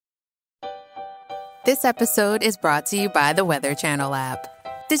This episode is brought to you by the Weather Channel app.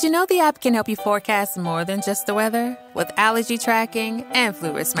 Did you know the app can help you forecast more than just the weather? With allergy tracking and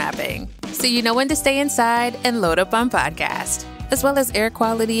flu risk mapping. So you know when to stay inside and load up on podcast. As well as air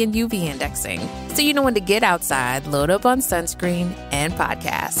quality and UV indexing. So you know when to get outside, load up on sunscreen and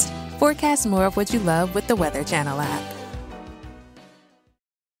podcast. Forecast more of what you love with the Weather Channel app.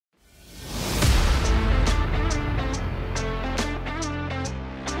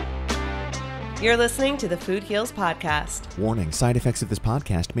 You're listening to the Food Heals Podcast. Warning, side effects of this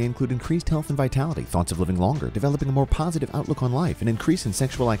podcast may include increased health and vitality, thoughts of living longer, developing a more positive outlook on life, an increase in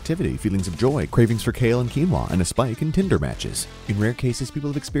sexual activity, feelings of joy, cravings for kale and quinoa, and a spike in Tinder matches. In rare cases,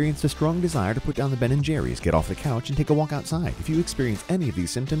 people have experienced a strong desire to put down the Ben & Jerry's, get off the couch, and take a walk outside. If you experience any of these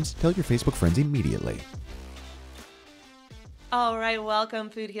symptoms, tell your Facebook friends immediately. All right, welcome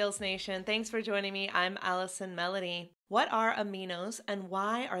Food Heals Nation. Thanks for joining me. I'm Allison Melody. What are aminos and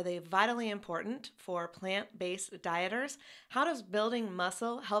why are they vitally important for plant-based dieters? How does building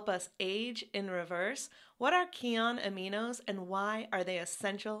muscle help us age in reverse? What are Kion aminos and why are they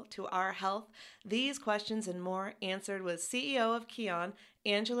essential to our health? These questions and more answered with CEO of Kion,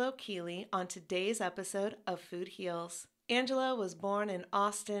 Angelo Keely, on today's episode of Food Heals. Angelo was born in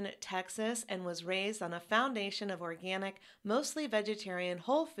Austin, Texas, and was raised on a foundation of organic, mostly vegetarian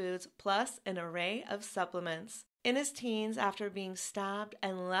whole foods, plus an array of supplements. In his teens, after being stabbed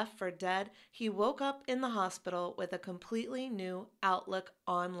and left for dead, he woke up in the hospital with a completely new outlook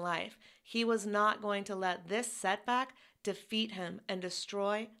on life. He was not going to let this setback defeat him and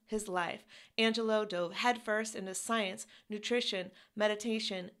destroy his life. Angelo dove headfirst into science, nutrition,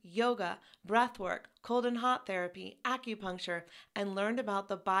 meditation, yoga, breathwork, cold and hot therapy, acupuncture, and learned about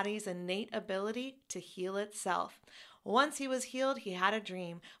the body's innate ability to heal itself. Once he was healed, he had a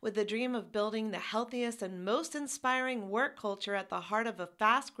dream, with the dream of building the healthiest and most inspiring work culture at the heart of a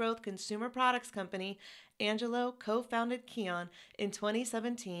fast-growth consumer products company. Angelo co-founded Kion in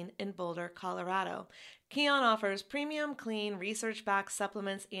 2017 in Boulder, Colorado. Kion offers premium, clean, research-backed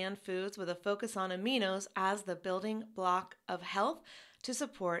supplements and foods with a focus on aminos as the building block of health to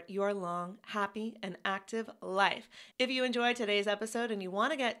support your long, happy, and active life. If you enjoyed today's episode and you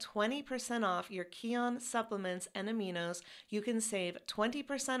want to get 20% off your Kion supplements and aminos, you can save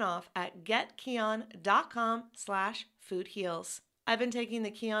 20% off at getkion.com/foodheals. I've been taking the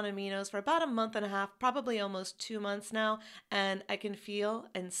Kion aminos for about a month and a half, probably almost 2 months now, and I can feel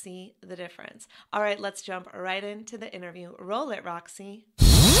and see the difference. All right, let's jump right into the interview. Roll it, Roxy.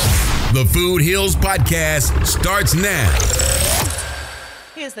 The Food Heals Podcast starts now.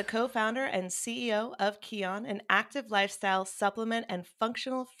 He is the co-founder and CEO of Kion, an active lifestyle supplement and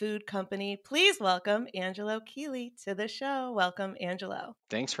functional food company. Please welcome Angelo Keely to the show. Welcome, Angelo.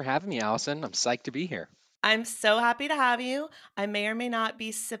 Thanks for having me, Allison. I'm psyched to be here. I'm so happy to have you. I may or may not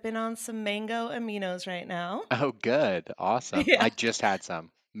be sipping on some mango aminos right now. Oh, good. Awesome. Yeah. I just had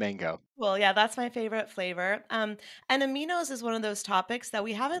some mango. Well, yeah, that's my favorite flavor. And aminos is one of those topics that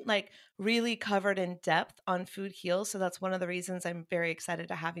we haven't really covered in depth on Food Heals. So that's one of the reasons I'm very excited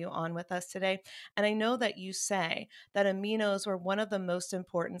to have you on with us today. And I know that you say that aminos were one of the most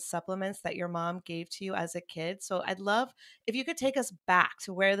important supplements that your mom gave to you as a kid. So I'd love if you could take us back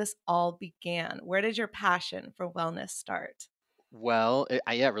to where this all began. Where did your passion for wellness start? Well, it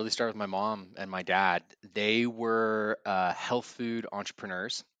really started with my mom and my dad. They were health food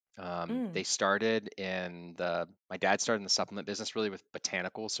entrepreneurs. They started my dad started in the supplement business really with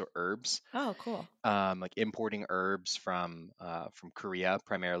botanicals, so herbs, Oh, cool. like importing herbs from Korea,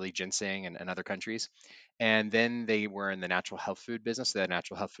 primarily ginseng and other countries. And then they were in the natural health food business. They had a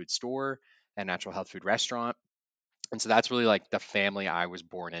natural health food store and natural health food restaurant. And so that's really like the family I was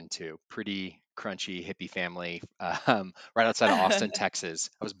born into. Pretty crunchy hippie family, right outside of Austin, Texas.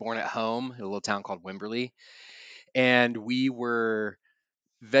 I was born at home in a little town called Wimberley, and we were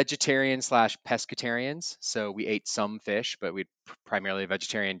vegetarian slash pescatarians. So we ate some fish, but we primarily a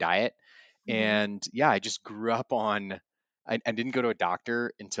vegetarian diet. Mhm. And yeah, I just grew up on. I didn't go to a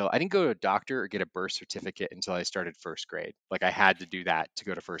doctor or get a birth certificate until I started first grade. Like I had to do that to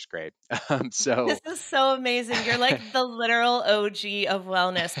go to first grade. This So is so amazing. You're like the literal OG of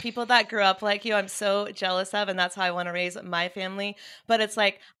wellness. People that grew up like you, I'm so jealous of, and that's how I want to raise my family. But it's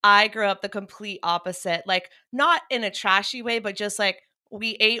like I grew up the complete opposite, like not in a trashy way, but just like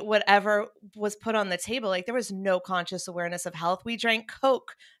we ate whatever was put on the table. Like there was no conscious awareness of health. We drank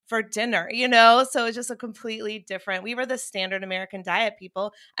Coke for dinner, So it's just a completely different. We were the standard American diet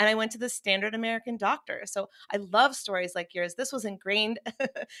people, and I went to the standard American doctor. So I love stories like yours. This was ingrained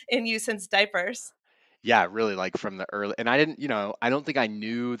in you since diapers. yeah, really like from the early, and I didn't, I don't think I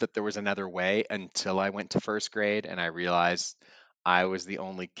knew that there was another way until I went to first grade and I realized I was the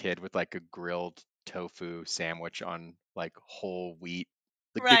only kid with like a grilled tofu sandwich on like whole wheat,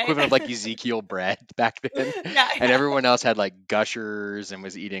 like the Right. equivalent of like Ezekiel bread back then. Yeah, And yeah. everyone else had like gushers and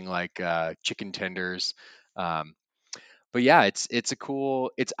was eating like chicken tenders. Um, but yeah, it's a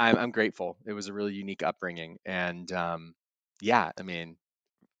cool. I'm grateful. It was a really unique upbringing, and yeah, I mean,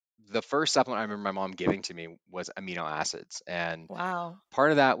 the first supplement I remember my mom giving to me was amino acids, and Wow.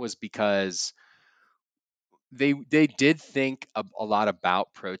 part of that was because they did think a lot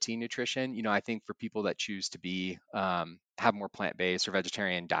about protein nutrition. You know, I think for people that choose to be have more plant-based or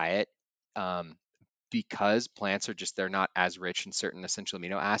vegetarian diet, um, because plants are just they're not as rich in certain essential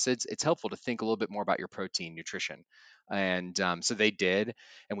amino acids, it's helpful to think a little bit more about your protein nutrition. And so they did,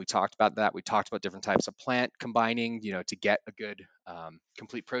 and we talked about that. We talked about different types of plant combining, you know, to get a good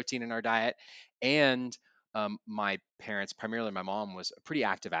complete protein in our diet. And my parents, primarily my mom, was a pretty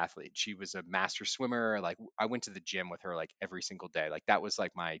active athlete. She was a master swimmer. Like I went to the gym with her like every single day. Like that was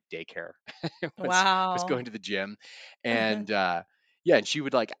like my daycare. It was Wow. going to the gym, and yeah, and she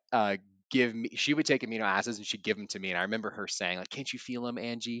would like give me she would take amino acids and she'd give them to me, and I remember her saying like, can't you feel them,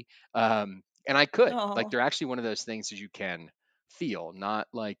 Angie? And I could, like, Oh, they're actually one of those things that you can feel, not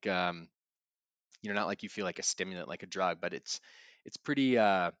like you know, not like you feel like a stimulant like a drug, but it's pretty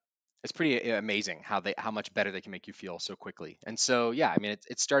it's pretty amazing how much better they can make you feel so quickly. And so yeah, I mean,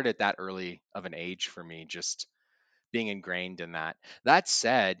 it started at that early of an age for me, just being ingrained in that. That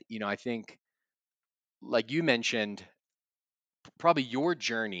said, you know, I think like you mentioned, probably your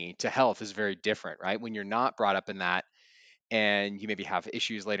journey to health is very different, right? When you're not brought up in that and you maybe have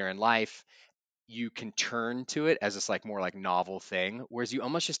issues later in life, you can turn to it as this like more like novel thing, whereas you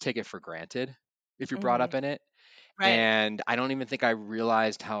almost just take it for granted if you're brought mhm. up in it. Right. And I don't even think I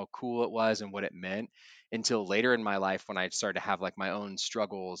realized how cool it was and what it meant until later in my life when I started to have like my own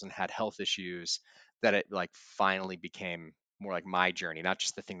struggles and had health issues, that it like finally became more like my journey, not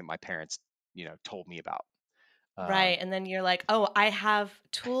just the thing that my parents, you know, told me about. Right. Um, And then you're like, "Oh, I have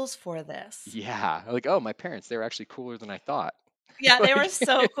tools for this." Yeah, like, oh, my parents, they were actually cooler than I thought. Yeah, they were Like,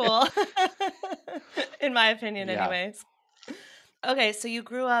 so cool. In my opinion, yeah. anyways. Okay, so you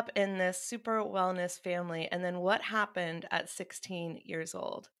grew up in this super wellness family, and then what happened at 16 years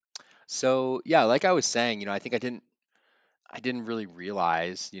old? So yeah, like I was saying, you know, I think I didn't really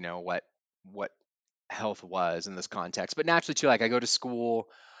realize, you know, what health was in this context. But naturally too, like I go to school,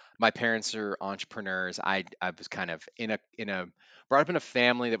 my parents are entrepreneurs. I was kind of in a brought up in a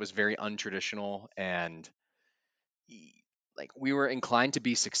family that was very untraditional, and y- like we were inclined to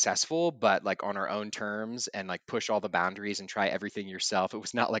be successful but like on our own terms and like push all the boundaries and try everything yourself. It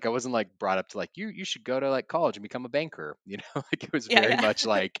was not like I wasn't like brought up to like you should go to like college and become a banker, you know. Like it was Yeah, very yeah. much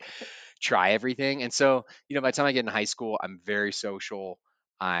like try everything. And so, you know, by the time I get in high school, I'm very social.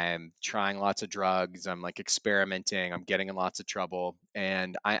 I'm trying lots of drugs. I'm like experimenting. I'm getting in lots of trouble.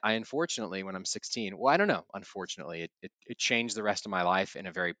 And I unfortunately, when I'm 16, well, I don't know, unfortunately, it changed the rest of my life in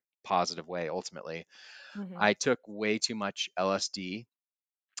a very positive way ultimately. Mhm, I took way too much LSD.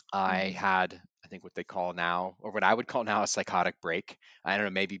 I mhm, had, I think, what they call now, or what I would call now, a psychotic break. I don't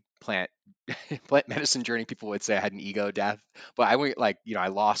know, maybe plant medicine journey people would say I had an ego death, but I went like, you know, I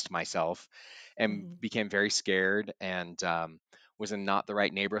lost myself and mhm. became very scared, and was in not the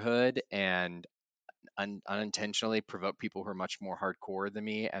right neighborhood, and unintentionally provoked people who are much more hardcore than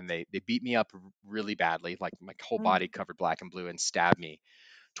me, and they beat me up really badly, like my whole body Mm. covered black and blue, and stabbed me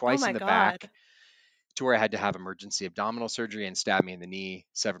Oh twice in my the god. back to where I had to have emergency abdominal surgery and stabbed me in the knee,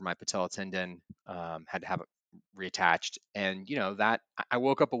 severed my patella tendon, had to have it reattached. And, you know, that I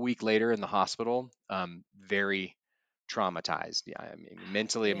woke up a week later in the hospital, very traumatized. Yeah, I mean,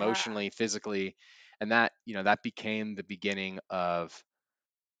 mentally, Yeah. emotionally, physically. And that, you know, that became the beginning of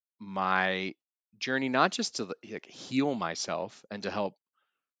my journey, not just to like heal myself and to help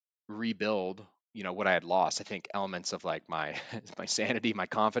rebuild, you know, what I had lost. I think elements of like my my sanity, my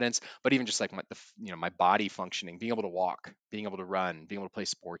confidence, but even just like you know, my body functioning, being able to walk, being able to run, being able to play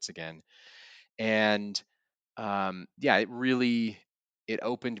sports again. And yeah, it really it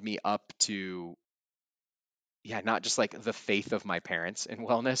opened me up to, yeah, not just like the faith of my parents in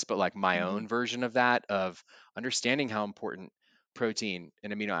wellness, but like my Mhm. own version of that, of understanding how important protein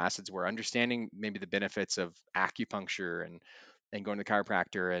and amino acids were, understanding maybe the benefits of acupuncture and going to the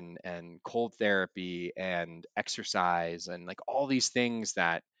chiropractor and cold therapy and exercise and like all these things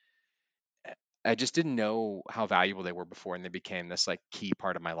that I just didn't know how valuable they were before, and they became this like key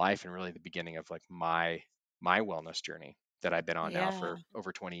part of my life and really the beginning of like my wellness journey that I've been on now Yeah. for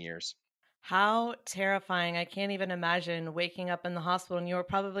over 20 years. How terrifying. I can't even imagine waking up in the hospital and you were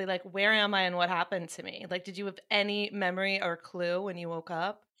probably like, "Where am I and what happened to me?" Like, did you have any memory or clue when you woke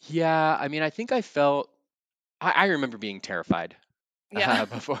up? Yeah, I mean, I think I felt I remember being terrified. Yeah.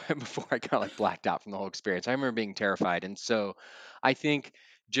 before I kind of like blacked out from the whole experience. I remember being terrified, and so I think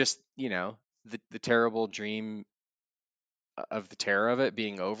just the terrible dream of the terror of it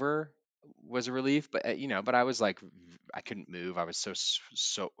being over was a relief. But but I was like, I couldn't move. I was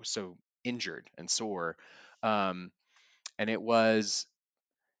so injured and sore, um, and it was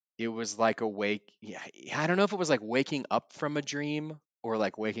like a wake. Yeah, I don't know if it was like waking up from a dream or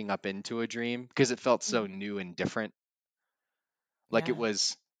like waking up into a dream because it felt so Mhm. new and different. Like Yeah.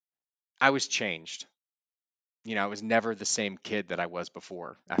 I was changed. I was never the same kid that I was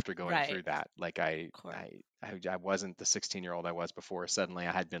before after going Right. through that. Like Of course. I wasn't the 16-year-old I was before. Suddenly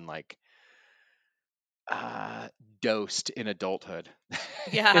I had been like uh dosed in adulthood.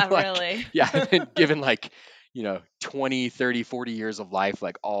 Yeah, Like, really. yeah, I've been given like, 20, 30, 40 years of life,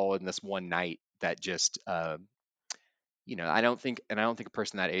 like all in this one night that just I don't think a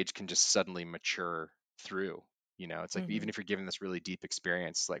person that age can just suddenly mature through. It's like even Hmm. if you're given this really deep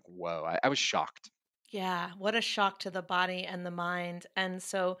experience, like, whoa, I was shocked. Yeah, what a shock to the body and the mind. And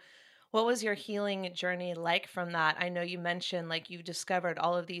so, what was your healing journey like from that? I know you mentioned like you discovered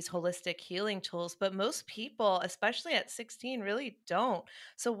all of these holistic healing tools, but most people, especially at 16, really don't.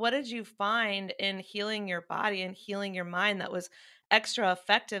 So, what did you find in healing your body and healing your mind that was extra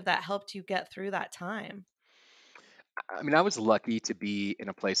effective that helped you get through that time? I mean, I was lucky to be in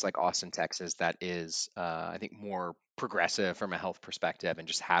a place like Austin, Texas, that is, I think, more progressive from a health perspective, and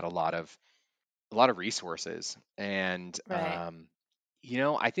just had a lot of resources. And Right.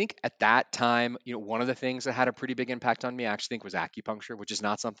 I think at that time, one of the things that had a pretty big impact on me, I actually think, was acupuncture, which is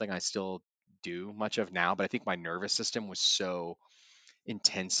not something I still do much of now. But I think my nervous system was so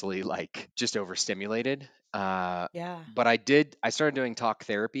intensely like just overstimulated. Yeah. But I started doing talk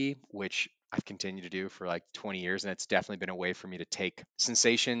therapy, which I've continued to do for like 20 years, and it's definitely been a way for me to take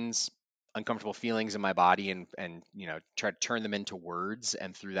sensations, uncomfortable feelings in my body, and try to turn them into words,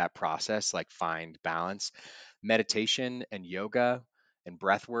 and through that process like find balance. Meditation and yoga and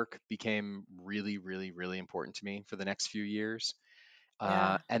breath work became really, really, really important to me for the next few years.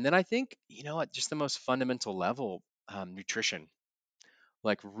 Yeah. And then I think, at just the most fundamental level, nutrition,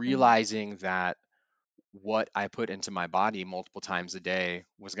 like Mm. realizing that what I put into my body multiple times a day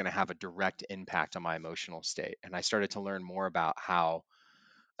was going to have a direct impact on my emotional state. And I started to learn more about how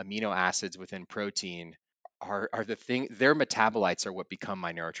amino acids within protein are the thing, their metabolites are what become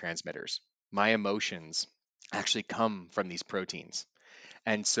my neurotransmitters. My emotions actually come from these proteins.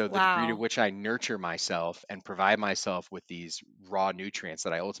 And so the degree to Wow. which I nurture myself and provide myself with these raw nutrients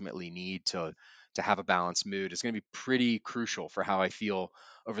that I ultimately need to have a balanced mood is going to be pretty crucial for how I feel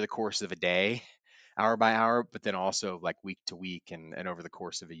over the course of a day, hour by hour, but then also like week to week, and over the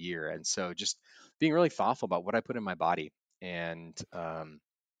course of a year. And so just being really thoughtful about what I put in my body, and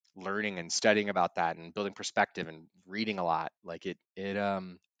learning and studying about that, and building perspective, and reading a lot, like it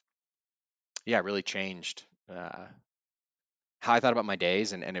yeah, really changed how I thought about my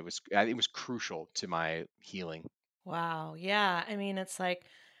days, and it was crucial to my healing. Wow. Yeah. I mean, it's like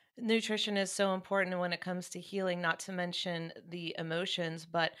nutrition is so important when it comes to healing, not to mention the emotions.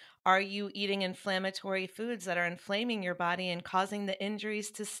 But are you eating inflammatory foods that are inflaming your body and causing the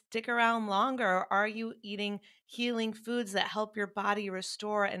injuries to stick around longer? Or are you eating healing foods that help your body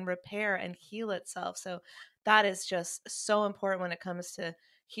restore and repair and heal itself? So that is just so important when it comes to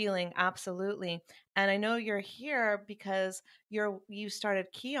healing. Absolutely. And I know you're here because you started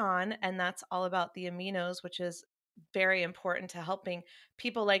Kion, and that's all about the aminos, which is very important to helping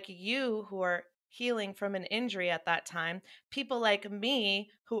people like you who are healing from an injury at that time, people like me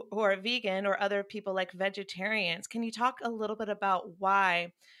who are vegan, or other people like vegetarians. Can you talk a little bit about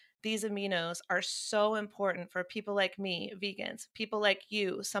why these aminos are so important for people like me, vegans, people like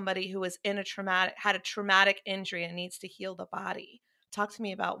you, somebody who is in a traumatic, had a traumatic injury and needs to heal the body? Talk to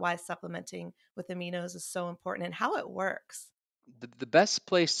me about why supplementing with aminos is so important and how it works. The best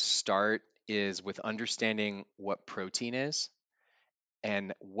place to start is with understanding what protein is,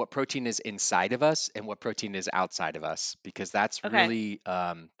 and what protein is inside of us, and what protein is outside of us, because that's Okay. really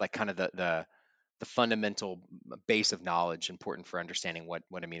like kind of the fundamental base of knowledge important for understanding what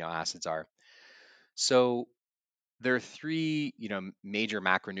amino acids are. So there are three, major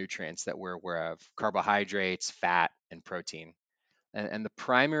macronutrients that we're aware of: carbohydrates, fat, and protein. And the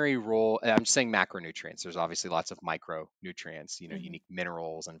primary role, and I'm just saying macronutrients, there's obviously lots of micronutrients, Hmm. unique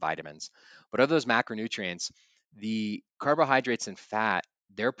minerals and vitamins. But of those macronutrients, the carbohydrates and fat,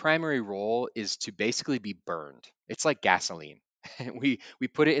 their primary role is to basically be burned. It's like gasoline. We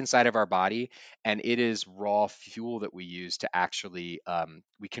put it inside of our body, and it is raw fuel that we use to actually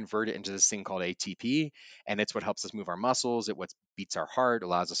we convert it into this thing called ATP, and it's what helps us move our muscles. It what beats our heart,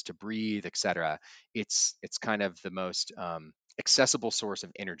 allows us to breathe, etc. It's kind of the most accessible source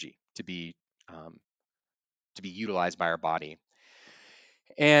of energy um, to be utilized by our body.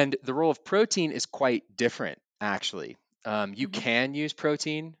 And the role of protein is quite different, actually. You Hmm. can use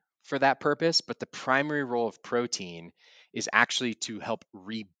protein for that purpose, but the primary role of protein is actually to help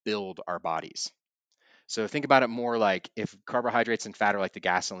rebuild our bodies. So think about it more like if carbohydrates and fat are like the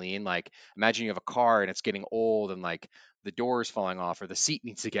gasoline, like imagine you have a car and it's getting old and like the door is falling off or the seat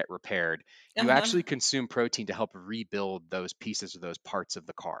needs to get repaired. You Uh-huh. actually consume protein to help rebuild those pieces or those parts of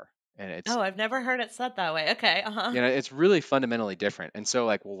the car. And it's, Oh, I've never heard it said that way. Okay. Uh-huh. it's really fundamentally different. And so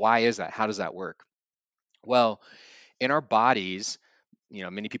like, well, why is that? How does that work? Well, in our bodies,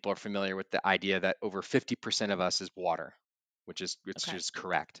 many people are familiar with the idea that over 50% of us is water, which Okay. is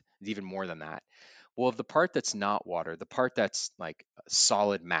correct. It's even more than that. Well, of the part that's not water, the part that's like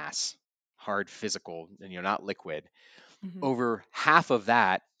solid mass, hard physical, and not liquid, Hmm. over half of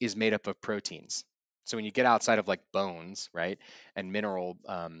that is made up of proteins. So when you get outside of like bones, right, and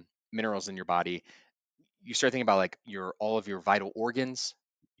minerals in your body, you start thinking about like your all of your vital organs,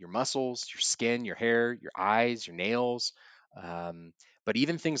 your muscles, your skin, your hair, your eyes, your nails, um, but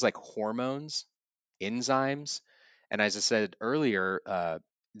even things like hormones, enzymes, and as I said earlier,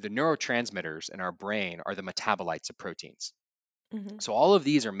 the neurotransmitters in our brain are the metabolites of proteins. Hmm. So all of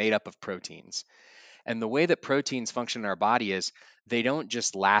these are made up of proteins. And the way that proteins function in our body is they don't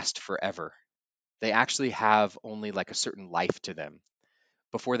just last forever. They actually have only like a certain life to them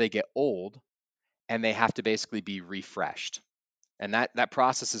before they get old and they have to basically be refreshed. And that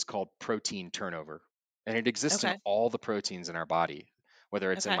process is called protein turnover. And it exists in Okay. all the proteins in our body,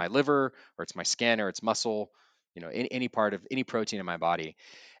 whether it's in Okay. my liver or it's my skin or it's muscle, any part of any protein in my body.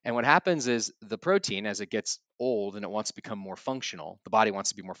 And what happens is the protein, as it gets old and it wants to become more functional, the body wants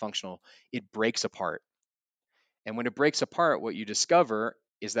to be more functional, it breaks apart. And when it breaks apart, what you discover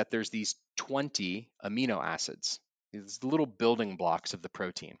is that there's these 20 amino acids, these little building blocks of the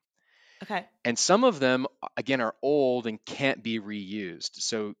protein. Okay. And some of them, again, are old and can't be reused.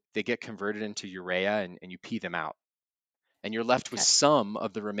 So they get converted into urea and you pee them out. And you're left with Okay. some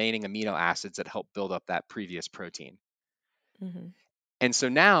of the remaining amino acids that help build up that previous protein. Hmm. And so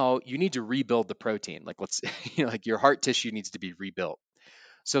now you need to rebuild the protein. Like let's, like your heart tissue needs to be rebuilt.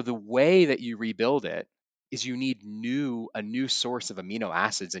 So the way that you rebuild it is you need a new source of amino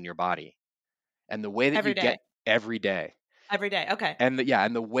acids in your body. And the way that you Every get day. every day. Every day. Okay. And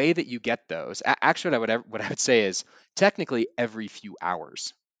the way that you get those, actually, what I would say is technically every few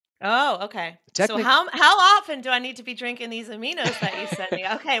hours. Oh, okay. So Technic, how often do I need to be drinking these aminos that you sent me?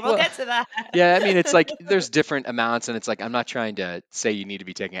 Okay, we'll well, get to that. yeah, I mean, it's like there's different amounts, and it's like I'm not trying to say you need to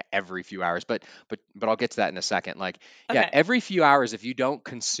be taking it every few hours, but I'll get to that in a second. Like, yeah, Okay. every few hours, if you don't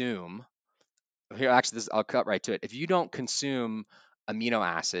consume, here, actually, I'll cut right to it. If you don't consume amino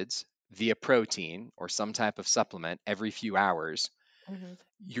acids via protein or some type of supplement every few hours, Hmm.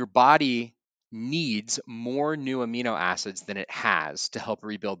 your body needs more new amino acids than it has to help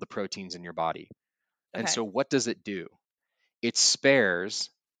rebuild the proteins in your body. And Okay. so, what does it do? It spares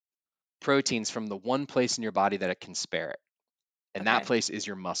proteins from the one place in your body that it can spare it. And that Okay. place is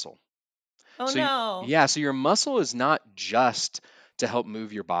your muscle. Oh So, no. yeah, so your muscle is not just to help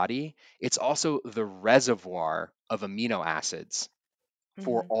move your body, it's also the reservoir of amino acids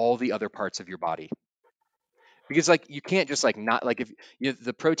for Hmm. all the other parts of your body. Because like you can't just like not like if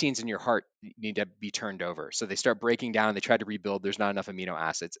the proteins in your heart need to be turned over, so they start breaking down, they try to rebuild, there's not enough amino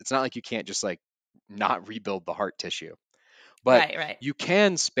acids. It's not like you can't just like not rebuild the heart tissue, but Right, right. you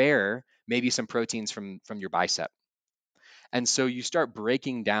can spare maybe some proteins from your bicep. And so you start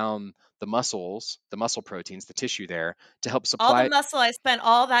breaking down the muscle proteins, the tissue there to help All the supply. muscle I spent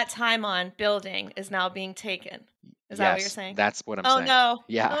all that time on building is now being taken. Is that what you're Yes, saying? that's what I'm Oh saying. no.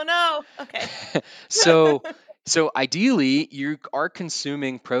 Yeah. Oh no. Okay. so so ideally you are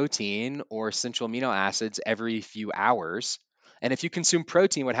consuming protein or essential amino acids every few hours. And if you consume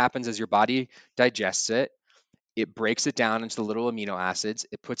protein, what happens is your body digests it, it breaks it down into the little amino acids,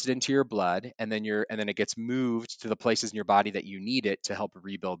 it puts it into your blood, and then it gets moved to the places in your body that you need it to help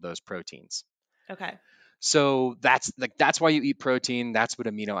rebuild those proteins. Okay. So that's why you eat protein. That's what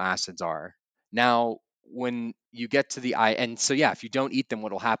amino acids are. Now, when you get to the eye, and so yeah, if you don't eat them,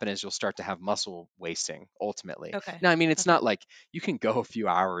 what will happen is you'll start to have muscle wasting ultimately. Okay. Now, I mean, it's Okay. not like you can go a few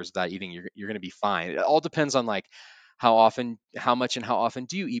hours without eating. You're going to be fine. It all depends on like how often, how much, and how often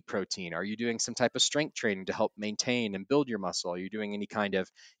do you eat protein? Are you doing some type of strength training to help maintain and build your muscle? Are you doing any kind of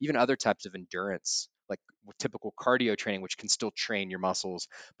even other types of endurance? Like typical cardio training, which can still train your muscles,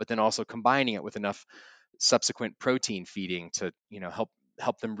 but then also combining it with enough subsequent protein feeding to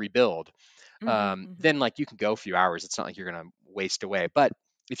help them rebuild. Mhm. Mhm. Then like you can go a few hours. It's not like you're going to waste away. But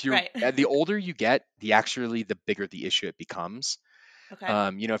If you're Right. the older you get, the bigger the issue it becomes. Okay.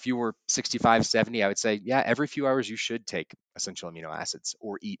 If you were 65, 70, I would say, yeah, every few hours you should take essential amino acids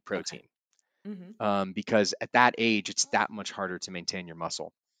or eat Okay. protein, Mm-hmm. because at that age, it's that much harder to maintain your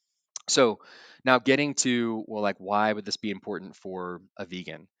muscle. So now getting to, well, like, why would this be important for a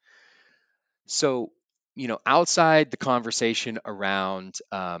vegan? So, outside the conversation around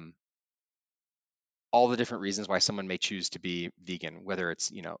all the different reasons why someone may choose to be vegan, whether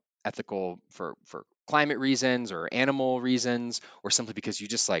it's, ethical for climate reasons or animal reasons, or simply because you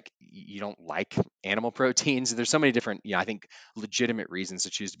just like you don't like animal proteins. There's so many different, I think, legitimate reasons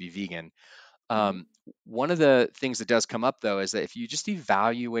to choose to be vegan. Mm-hmm. Um, One of the things that does come up though is that if you just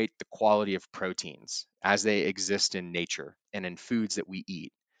evaluate the quality of proteins as they exist in nature and in foods that we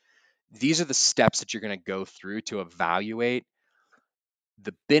eat, these are the steps that you're going to go through to evaluate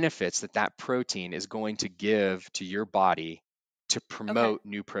the benefits that that protein is going to give to your body to Okay. promote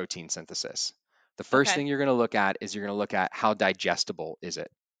new protein synthesis. The first Okay. thing you're going to look at is you're going to look at how digestible is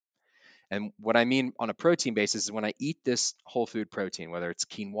it. And what I mean on a protein basis is when I eat this whole food protein, whether it's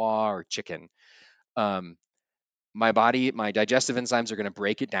quinoa or chicken, um, my digestive enzymes are going to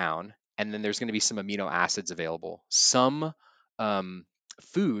break it down, and then there's going to be some amino acids available. Some um,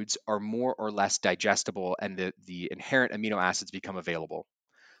 foods are more or less digestible, and the inherent amino acids become available.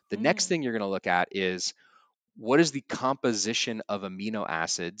 The next Mm. thing you're going to look at is what is the composition of amino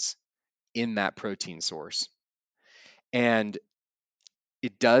acids in that protein source. And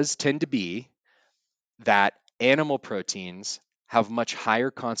it does tend to be that animal proteins have much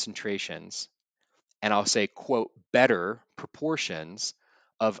higher concentrations, and I'll say, quote, better proportions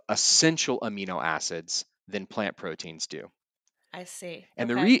of essential amino acids than plant proteins do. I see. And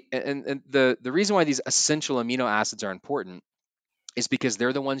Okay. the reason why these essential amino acids are important is because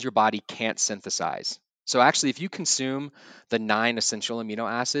they're the ones your body can't synthesize. So actually, if you consume the 9 essential amino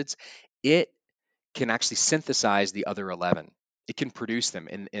acids, it can actually synthesize the other 11. It can produce them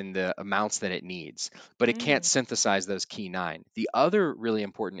in the amounts that it needs, but it can't Mm. synthesize those key 9. The other really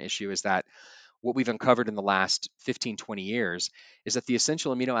important issue is that what we've uncovered in the last 15, 20 years is that the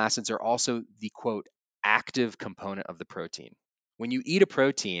essential amino acids are also the quote active component of the protein. When you eat a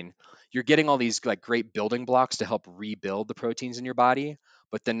protein, you're getting all these like great building blocks to help rebuild the proteins in your body,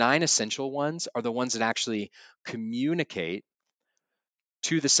 but the 9 essential ones are the ones that actually communicate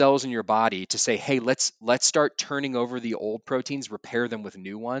to the cells in your body to say, hey, let's start turning over the old proteins, repair them with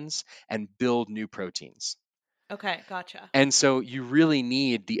new ones, and build new proteins. Okay. Gotcha. And so you really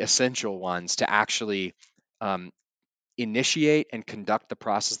need the essential ones to actually um, initiate and conduct the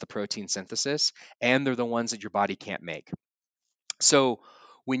process of the protein synthesis, and they're the ones that your body can't make. So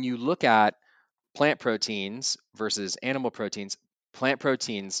when you look at plant proteins versus animal proteins, plant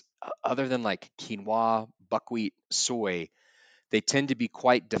proteins, other than like quinoa, buckwheat, soy, they tend to be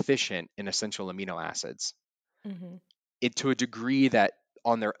quite deficient in essential amino acids. Mm-hmm. It to a degree that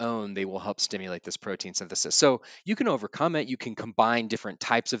on their own they will help stimulate this protein synthesis. So you can overcome it. You can combine different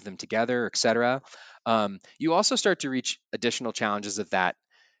types of them together, etc. You also start to reach additional challenges of that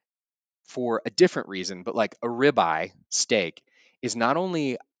for a different reason, but like a ribeye steak is not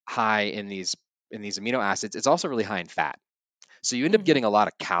only high in these amino acids, it's also really high in fat. So you end up Mm-hmm. getting a lot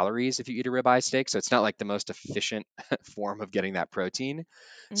of calories if you eat a ribeye steak. So it's not like the most efficient form of getting that protein.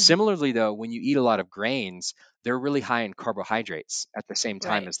 Mm-hmm. Similarly, though, when you eat a lot of grains, they're really high in carbohydrates at the same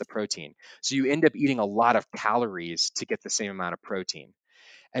time Right. as the protein. So you end up eating a lot of calories to get the same amount of protein.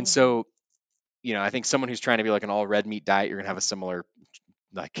 And Mm-hmm. so, I think someone who's trying to be like an all red meat diet, you're gonna have a similar,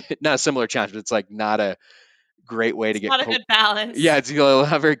 like, not a similar challenge, but it's like not a great way to It's get not a good balance. yeah, it's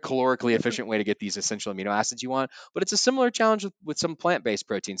a very calorically efficient way to get these essential amino acids you want, but it's a similar challenge with some plant-based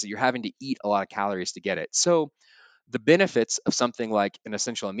proteins that you're having to eat a lot of calories to get it. So the benefits of something like an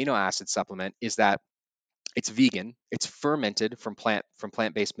essential amino acid supplement is that it's vegan, it's fermented from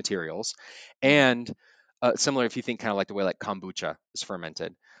plant-based materials, Mm-hmm. and similar if you think kind of like the way like kombucha is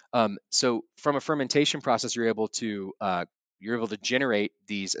fermented. So from a fermentation process, you're able to generate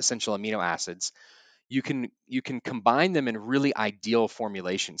these essential amino acids. You can combine them in really ideal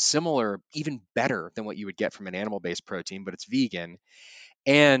formulations, similar, even better than what you would get from an animal-based protein, but it's vegan,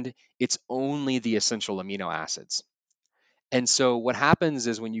 and it's only the essential amino acids. And so what happens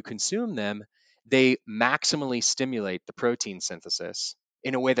is when you consume them, they maximally stimulate the protein synthesis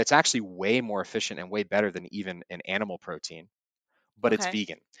in a way that's actually way more efficient and way better than even an animal protein, but it's Okay.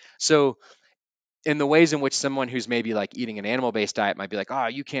 vegan. So in the ways in which someone who's maybe like eating an animal-based diet might be like, oh,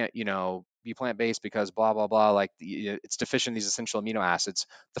 you can't, be plant-based because blah blah blah, like it's deficient in these essential amino acids.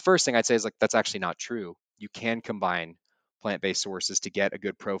 The first thing I'd say is like that's actually not true. You can combine plant-based sources to get a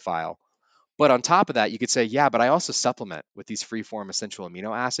good profile, But on top of that, you could say, yeah, but I also supplement with these free form essential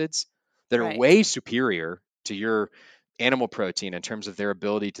amino acids that are Right. way superior to your animal protein in terms of their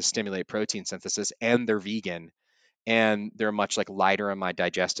ability to stimulate protein synthesis, and they're vegan, and they're much like lighter in my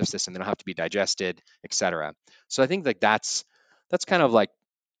digestive system. They don't have to be digested, etc. So I think like that's kind of like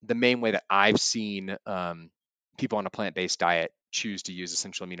the main way that I've seen people on a plant-based diet choose to use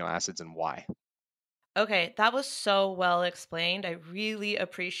essential amino acids and why. Okay, that was so well explained. I really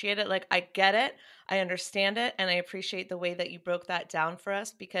appreciate it. Like, I get it, I understand it, and I appreciate the way that you broke that down for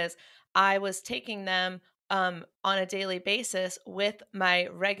us because I was taking them on a daily basis with my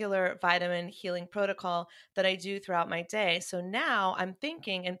regular vitamin healing protocol that I do throughout my day. So now I'm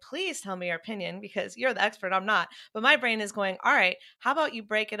thinking, and please tell me your opinion because you're the expert, I'm not. But my brain is going, all right, how about you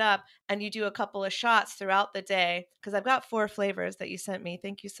break it up and you do a couple of shots throughout the day? Because I've got 4 flavors that you sent me.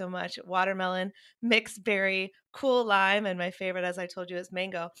 Thank you so much. Watermelon, mixed berry, cool lime, and my favorite, as I told you, is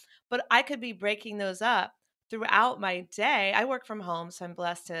mango. But I could be breaking those up throughout my day. I work from home, so I'm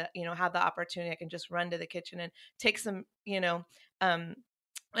blessed to, have the opportunity. I can just run to the kitchen and take some, um,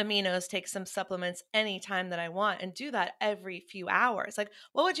 aminos, take some supplements anytime that I want and do that every few hours. Like,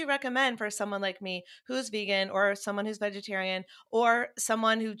 what would you recommend for someone like me who's vegan or someone who's vegetarian or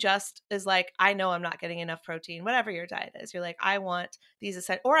someone who just is like, I know I'm not getting enough protein, whatever your diet is. You're like, I want these,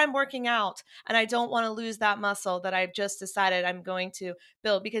 or I'm working out and I don't want to lose that muscle that I've just decided I'm going to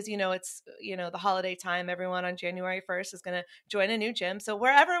build because, it's, the holiday time. Everyone on January 1st is going to join a new gym. So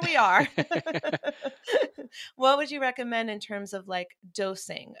wherever we are, what would you recommend in terms of like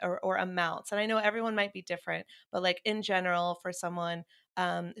dosing or amounts? And I know everyone might be different, but like in general, for someone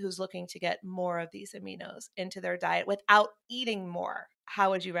who's looking to get more of these aminos into their diet without eating more,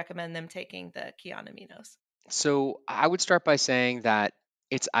 how would you recommend them taking the Kion aminos? So I would start by saying that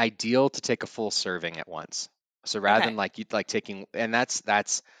it's ideal to take a full serving at once. So rather than Okay. like you'd like taking, and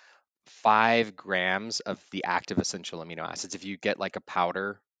that's 5 grams of the active essential amino acids. If you get like a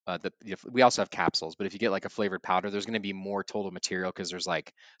powder, we also have capsules, but if you get like a flavored powder, there's going to be more total material because there's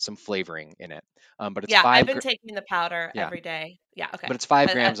like some flavoring in it. But it's Yeah, I've been taking the powder yeah, every day. Yeah, but okay. it's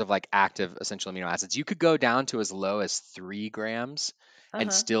 5 grams of like active essential amino acids. You could go down to as low as 3 grams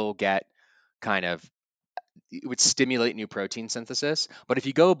and Uh-huh. still get kind of, it would stimulate new protein synthesis. But if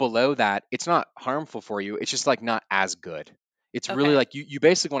you go below that, it's not harmful for you. It's just like not as good. It's really Okay. like you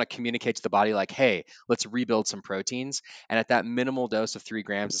basically want to communicate to the body, like, hey, let's rebuild some proteins. And at that minimal dose of 3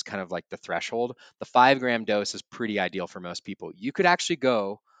 grams is kind of like the threshold. The 5 gram dose is pretty ideal for most people. You could actually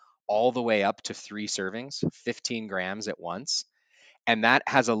go all the way up to 3 servings, 15 grams at once. And that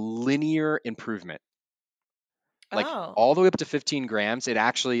has a linear improvement, like Oh, all the way up to 15 grams. It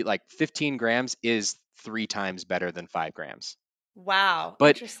actually, like 15 grams is 3 times better than 5 grams. wow.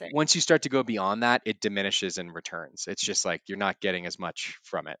 But Interesting. once you start to go beyond that, it diminishes in returns. It's just like you're not getting as much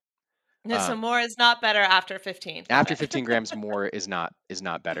from it. No, so Um, more is not better after 15. Got After it. 15 grams, more is not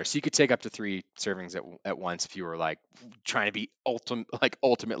better. So you could take up to 3 servings at once if you were like trying to be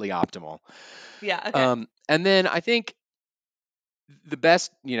ultimately optimal. Yeah, okay. And then I think the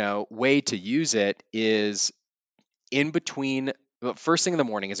best way to use it is in between. Well, first thing in the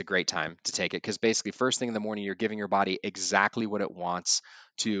morning is a great time to take it because basically first thing in the morning you're giving your body exactly what it wants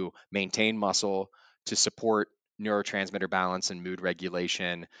to maintain muscle, to support neurotransmitter balance and mood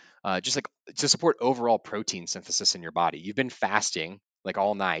regulation, just like to support overall protein synthesis in your body. You've been fasting like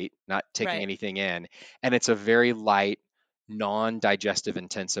all night, not taking Right. anything in, and it's a very light, non-digestive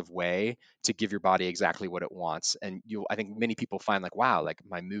intensive way to give your body exactly what it wants. And I think many people find like, wow, like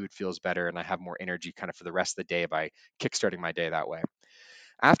my mood feels better and I have more energy kind of for the rest of the day by kickstarting my day that way.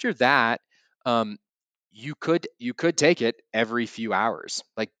 After that, um, you could take it every few hours.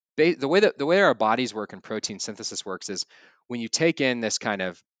 Like the way our bodies work and protein synthesis works is when you take in this kind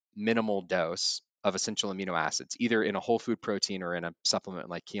of minimal dose of essential amino acids, either in a whole food protein or in a supplement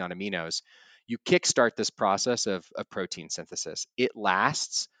like Kion aminos, you kickstart this process of protein synthesis. It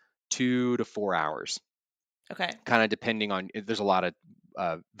lasts 2 to 4 hours, Okay. kind of depending on, there's a lot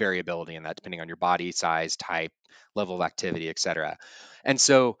of variability in that depending on your body size, type, level of activity, etc. And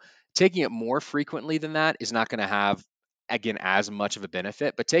so taking it more frequently than that is not going to have, again, as much of a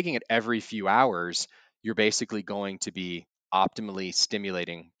benefit, but taking it every few hours, you're basically going to be optimally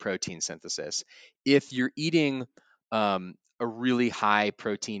stimulating protein synthesis. If you're eating a really high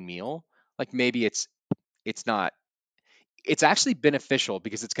protein meal, like maybe it's not, it's actually beneficial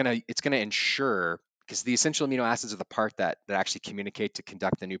because it's gonna ensure, because the essential amino acids are the part that actually communicate to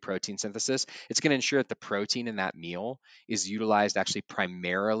conduct the new protein synthesis. It's going to ensure that the protein in that meal is utilized actually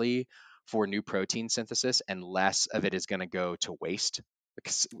primarily for new protein synthesis, and less of it is going to go to waste,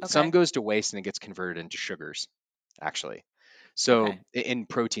 because some Okay. goes to waste and it gets converted into sugars actually. So Okay. in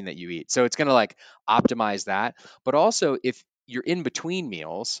protein that you eat. So it's going to like optimize that. But also if you're in between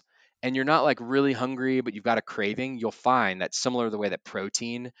meals and you're not like really hungry, but you've got a craving, you'll find that similar to the way that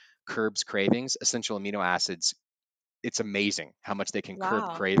protein curbs cravings, essential amino acids, it's amazing how much they can curb Wow.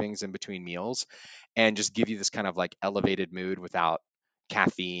 cravings in between meals and just give you this kind of like elevated mood without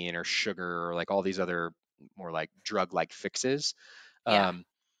caffeine or sugar or like all these other more like drug like fixes. Yeah. Um,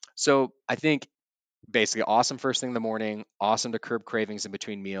 so I think basically awesome first thing in the morning, awesome to curb cravings in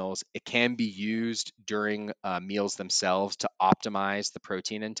between meals. It can be used during meals themselves to optimize the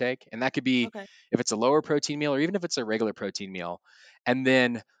protein intake. And that could be Okay. if it's a lower protein meal or even if it's a regular protein meal. And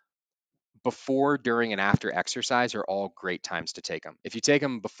then before, during, and after exercise are all great times to take them. If you take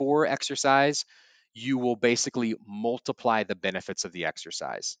them before exercise, you will basically multiply the benefits of the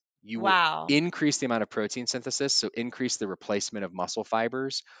exercise. You will Wow. increase the amount of protein synthesis, so increase the replacement of muscle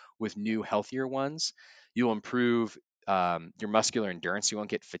fibers with new, healthier ones. You'll improve your muscular endurance. You won't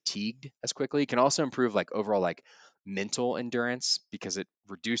get fatigued as quickly. It can also improve like overall like mental endurance because it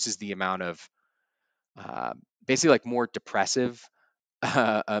reduces the amount of uh, basically like more depressive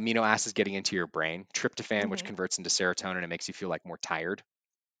amino acids getting into your brain. Tryptophan, which Mhm. converts into serotonin and makes you feel like more tired.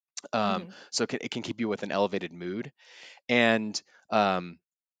 Mhm. So it can keep you with an elevated mood. And um,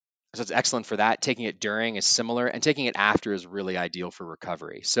 so it's excellent for that. Taking it during is similar, and taking it after is really ideal for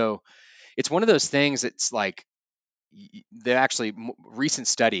recovery. So it's one of those things. It's like the actually recent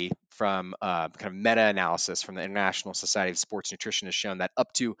study from kind of meta-analysis from the International Society of Sports Nutrition has shown that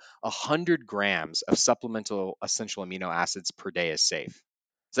up to 100 grams of supplemental essential amino acids per day is safe.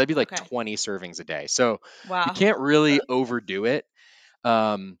 So that'd be like Okay. 20 servings a day. So you Wow. can't really overdo it.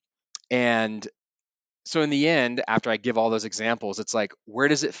 Um, and so in the end, after I give all those examples, it's like, where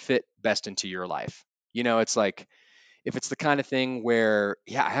does it fit best into your life? It's like, if it's the kind of thing where,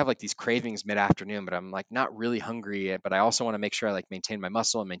 yeah, I have like these cravings mid-afternoon, but I'm like not really hungry, but I also want to make sure I like maintain my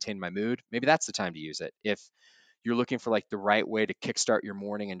muscle and maintain my mood, maybe that's the time to use it. If you're looking for like the right way to kickstart your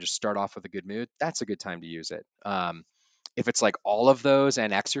morning and just start off with a good mood, that's a good time to use it. If it's like all of those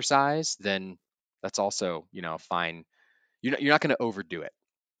and exercise, then that's also, fine. You're not going to overdo it.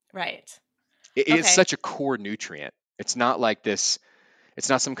 Right. It is Okay. such a core nutrient. It's not like this, it's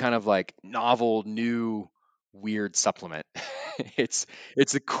not some kind of like novel new weird supplement. it's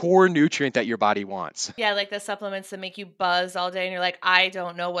a core nutrient that your body wants. Yeah, like the supplements that make you buzz all day and you're like, I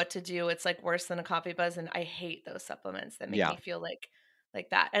don't know what to do. It's like worse than a coffee buzz. And I hate those supplements that make Yeah, me feel like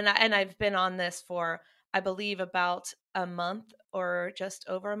that. And I've been on this for, I believe, about a month or just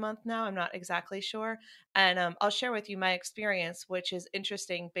over a month now. I'm not exactly sure. And I'll share with you my experience, which is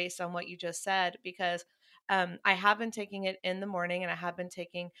interesting based on what you just said, because I have been taking it in the morning and I have been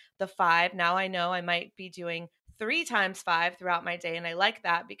taking the 5. Now I know I might be doing 3 times 5 throughout my day. And I like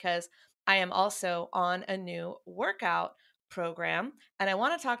that because I am also on a new workout program. And I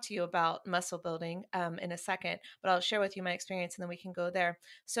want to talk to you about muscle building in a second, but I'll share with you my experience and then we can go there.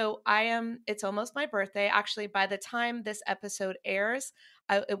 So it's almost my birthday. Actually, by the time this episode airs,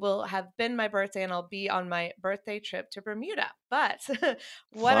 it will have been my birthday and I'll be on my birthday trip to Bermuda. But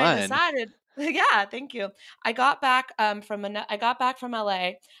what I fun. decided, yeah, thank you. I got back from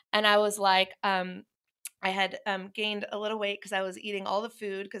LA and I was like, I had gained a little weight because I was eating all the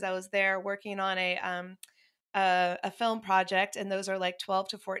food because I was there working on a film project, and those are like 12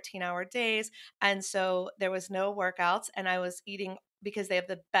 to 14 hour days. And so there was no workouts, and I was eating because they have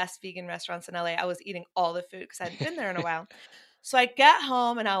the best vegan restaurants in LA. I was eating all the food because I hadn't been there in a while. So I get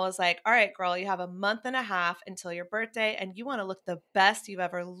home and I was like, all right, girl, you have a month and a half until your birthday, and you want to look the best you've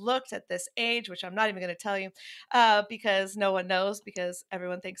ever looked at this age, which I'm not even going to tell you because no one knows because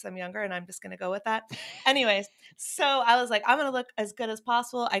everyone thinks I'm younger, and I'm just going to go with that. Anyways, so I was like, I'm going to look as good as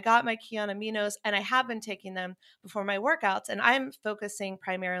possible. I got my Kion aminos, and I have been taking them before my workouts, and I'm focusing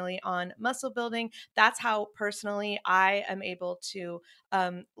primarily on muscle building. That's how personally I am able to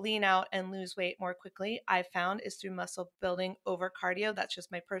lean out and lose weight more quickly, I found, is through muscle building over cardio. That's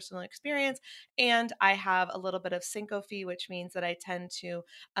just my personal experience. And I have a little bit of syncope, which means that I tend to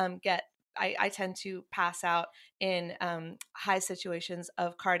get I tend to pass out in high situations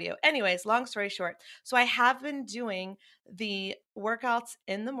of cardio. Anyways, long story short, so I have been doing the workouts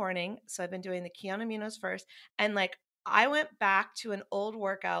in the morning. So I've been doing the Kion aminos first, and like I went back to an old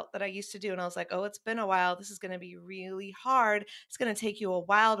workout that I used to do, and I was like, oh, it's been a while. This is going to be really hard. It's going to take you a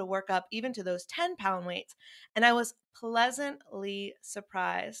while to work up even to those 10-pound weights. And I was pleasantly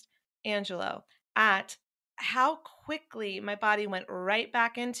surprised, Angelo, at how quickly my body went right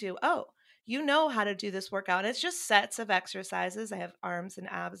back into, oh, you know how to do this workout. And it's just sets of exercises. I have arms and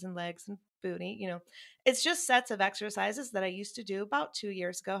abs and legs and booty, it's just sets of exercises that I used to do about 2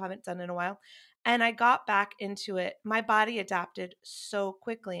 years ago, haven't done in a while. And I got back into it. My body adapted so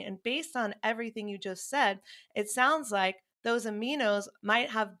quickly. And based on everything you just said, it sounds like those aminos might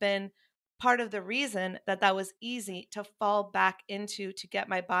have been part of the reason that was easy to fall back into to get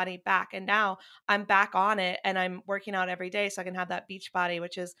my body back. And now I'm back on it and I'm working out every day so I can have that beach body,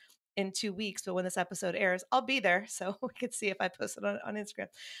 which is in 2 weeks. But when this episode airs, I'll be there. So we could see if I post it on Instagram.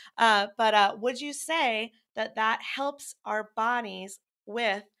 But would you say that helps our bodies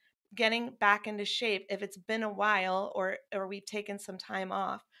with getting back into shape if it's been a while or we've taken some time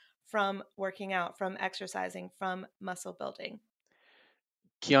off from working out, from exercising, from muscle building?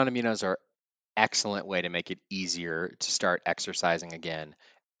 Kion aminos are excellent way to make it easier to start exercising again.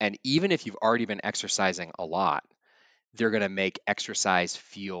 And even if you've already been exercising a lot, they're going to make exercise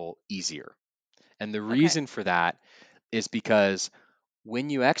feel easier. And the Okay. reason for that is because when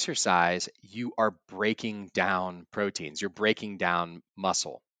you exercise, you are breaking down proteins, you're breaking down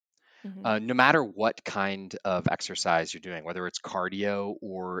muscle. Hmm. No matter what kind of exercise you're doing, whether it's cardio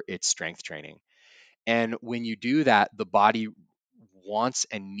or it's strength training. And when you do that, the body wants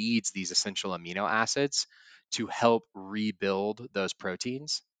and needs these essential amino acids to help rebuild those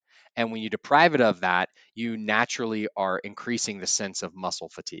proteins. And when you deprive it of that, you naturally are increasing the sense of muscle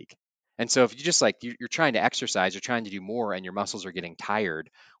fatigue. And so if you just like you're trying to exercise, you're trying to do more and your muscles are getting tired,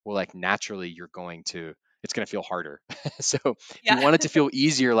 well, like naturally it's going to feel harder. So if you Yeah. want it to feel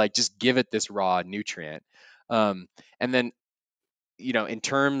easier, like just give it this raw nutrient. And then in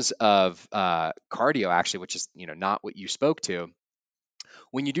terms of cardio, actually, which is not what you spoke to,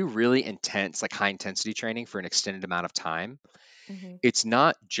 when you do really intense, like high intensity training for an extended amount of time, Hmm. it's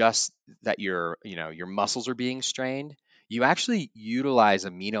not just that your muscles are being strained. You actually utilize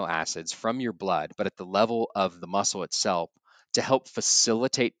amino acids from your blood, but at the level of the muscle itself to help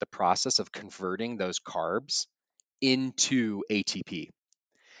facilitate the process of converting those carbs into ATP.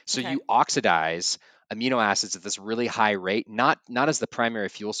 So Okay. you oxidize amino acids at this really high rate, not as the primary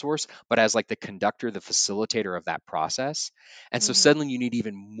fuel source, but as like the conductor, the facilitator of that process. And so Hmm. suddenly you need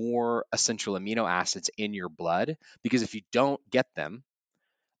even more essential amino acids in your blood because if you don't get them,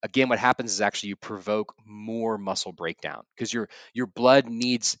 again, what happens is actually you provoke more muscle breakdown because your blood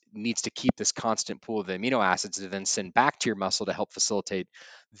needs to keep this constant pool of the amino acids to then send back to your muscle to help facilitate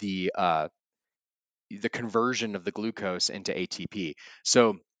the conversion of the glucose into ATP.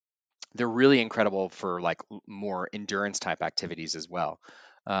 So they're really incredible for like more endurance type activities as well.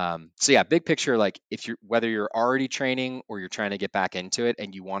 So yeah, big picture, like if you're whether you're already training or you're trying to get back into it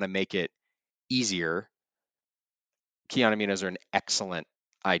and you want to make it easier, Kion aminos are an excellent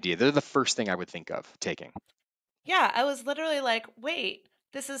idea. They're the first thing I would think of taking. Yeah, I was literally like, wait,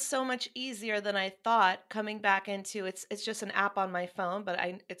 this is so much easier than I thought coming back into it's just an app on my phone, but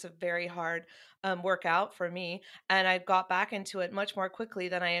it's a very hard workout for me. And I got back into it much more quickly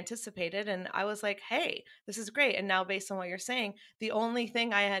than I anticipated. And I was like, hey, this is great. And now based on what you're saying, the only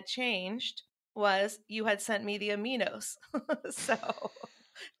thing I had changed was you had sent me the aminos. So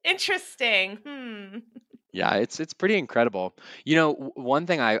interesting. Hmm. Yeah, it's pretty incredible. One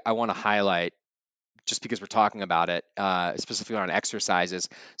thing I want to highlight just because we're talking about it, specifically on exercises,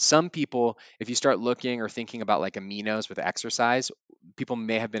 some people, if you start looking or thinking about like aminos with exercise, people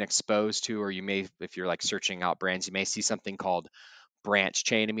may have been exposed to, or you may, if you're like searching out brands, you may see something called branch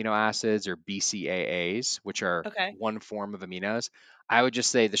chain amino acids or BCAAs, which are Okay. one form of aminos. I would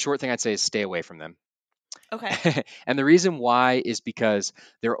just say the short thing I'd say is stay away from them. Okay. And the reason why is because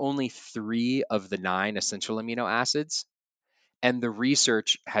there are only 3 of the 9 essential amino acids and the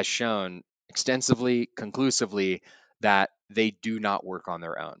research has shown extensively, conclusively, that they do not work on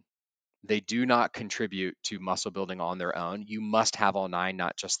their own. They do not contribute to muscle building on their own. You must have all 9,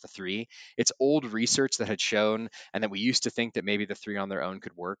 not just the 3. It's old research that had shown, and that we used to think that maybe the 3 on their own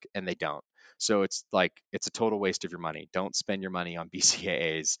could work, and they don't. So it's a total waste of your money. Don't spend your money on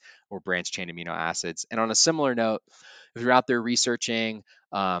BCAAs or branched chain amino acids. And on a similar note, if you're out there researching,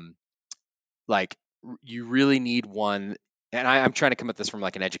 um, like you really need one. And I'm trying to come at this from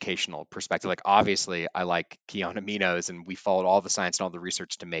like an educational perspective. Like obviously I like Kion aminos and we followed all the science and all the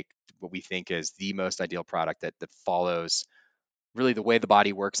research to make what we think is the most ideal product that follows really the way the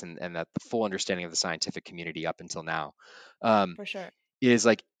body works and that the full understanding of the scientific community up until now. um, For sure. is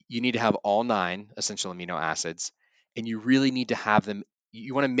like you need to have all 9 essential amino acids and you really need to have them.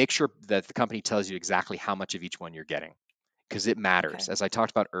 You want to make sure that the company tells you exactly how much of each one you're getting because it matters. Okay. As I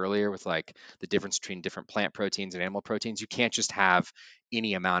talked about earlier with like the difference between different plant proteins and animal proteins, you can't just have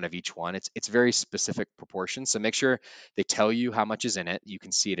any amount of each one. It's very specific proportions. So make sure they tell you how much is in it. You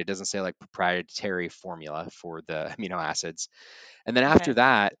can see it. It doesn't say like proprietary formula for the amino acids. And then after Okay.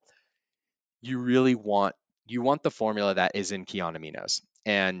 that, you really want the formula that is in Kion aminos.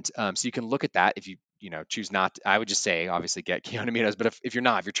 And so you can look at that if you choose not to. I would just say obviously get Kion aminos, but if you're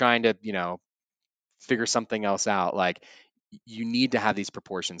not, if you're trying to figure something else out, like you need to have these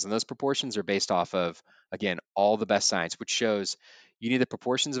proportions, and those proportions are based off of, again, all the best science, which shows you need the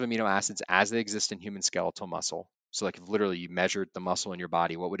proportions of amino acids as they exist in human skeletal muscle. So like if literally you measured the muscle in your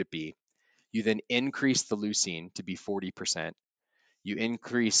body, what would it be? You then increase the leucine to be 40%. You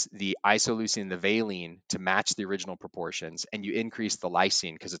increase the isoleucine and the valine to match the original proportions, and you increase the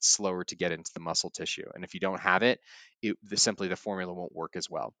lysine because it's slower to get into the muscle tissue. And if you don't have it, simply the formula won't work as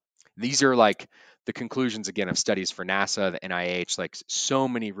well. These are like the conclusions, again, of studies for NASA, the NIH, like so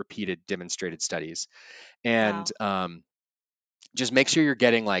many repeated demonstrated studies. And Wow. just make sure you're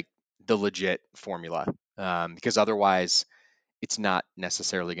getting like the legit formula, because otherwise it's not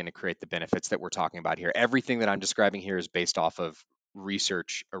necessarily going to create the benefits that we're talking about here. Everything that I'm describing here is based off of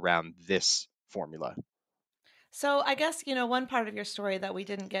research around this formula. So I guess, one part of your story that we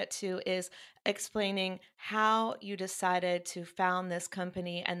didn't get to is explaining how you decided to found this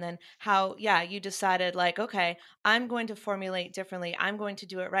company and then how, yeah, you decided like, okay, I'm going to formulate differently. I'm going to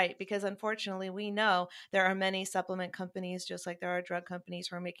do it right. Because unfortunately, we know there are many supplement companies, just like there are drug companies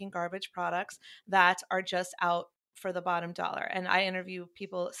who are making garbage products that are just out for the bottom dollar. And I interview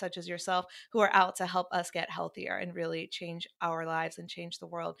people such as yourself who are out to help us get healthier and really change our lives and change the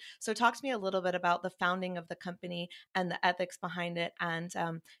world. So, talk to me a little bit about the founding of the company and the ethics behind it. And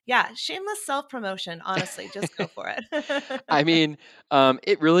yeah, shameless self promotion, honestly, just go for it. I mean,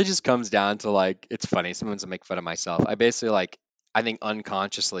 it really just comes down to like, it's funny. Someone's make fun of myself. I basically like, I think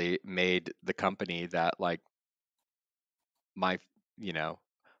unconsciously made the company that like my, you know,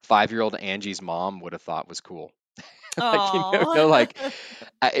 5-year old Angie's mom would have thought was cool. Like, Oh, like,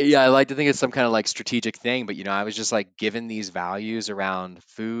 yeah, I like to think it's some kind of like strategic thing, but I was just like given these values around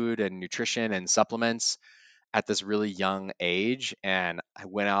food and nutrition and supplements at this really young age. And I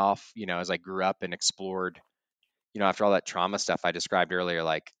went off, as I grew up and explored, after all that trauma stuff I described earlier,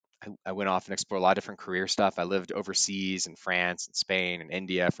 like I went off and explored a lot of different career stuff. I lived overseas in France and Spain and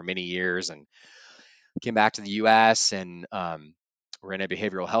India for many years, and came back to the US and ran a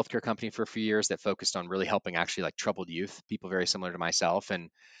behavioral healthcare company for a few years that focused on really helping actually like troubled youth, people very similar to myself.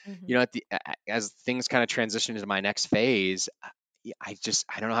 And, hmm, as things kind of transitioned into my next phase, I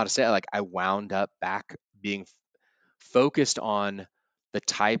don't know how to say it. Like I wound up back being focused on the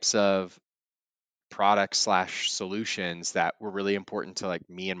types of products slash solutions that were really important to like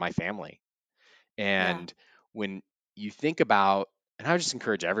me and my family. yeah. And when you think about, and I would just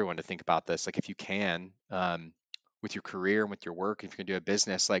encourage everyone to think about this, like if you can, with your career and with your work, if you can do a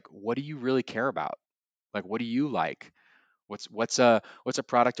business, like what do you really care about? Like what do you like? What's a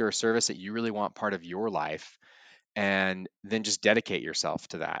product or a service that you really want part of your life? And then just dedicate yourself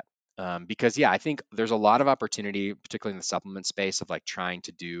to that. Because yeah, I think there's a lot of opportunity, particularly in the supplement space, of like trying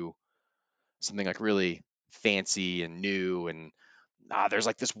to do something like really fancy and new, and there's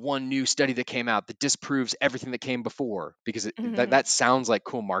like this one new study that came out that disproves everything that came before, because Hmm. that sounds like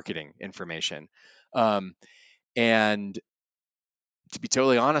cool marketing information. um, and to be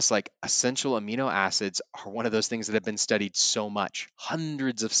totally honest, like essential amino acids are one of those things that have been studied so much,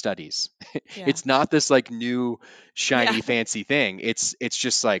 hundreds of studies. Yeah. It's not this like new Yeah. shiny fancy thing. It's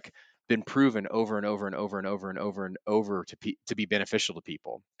just like been proven over and over and over and over and over and over to be beneficial to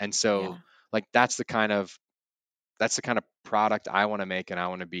people. And so Yeah. like that's the kind of product I want to make and I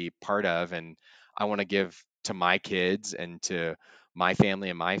want to be part of, and I want to give to my kids and to my family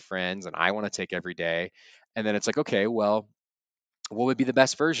and my friends, and I want to take every day. And then it's like, okay, well, what would be the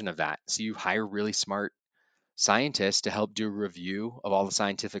best version of that? So you hire really smart scientists to help do a review of all the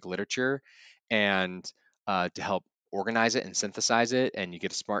scientific literature, and to help organize it and synthesize it. And you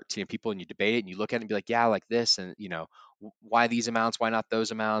get a smart team of people and you debate it and you look at it and be like, yeah, like this, and why these amounts, why not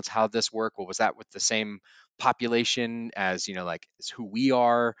those amounts, how did this work, well, was that with the same population as like as who we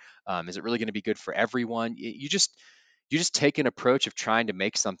are, is it really going to be good for everyone? You just take an approach of trying to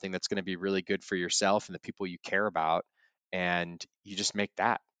make something that's going to be really good for yourself and the people you care about, and you just make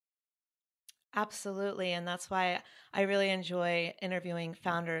that. Absolutely. And that's why I really enjoy interviewing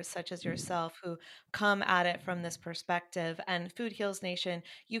founders such as yourself who come at it from this perspective. And Food Heals Nation,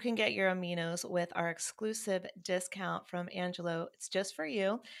 you can get your aminos with our exclusive discount from Angelo. It's just for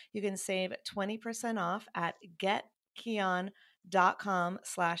you. You can save 20% off at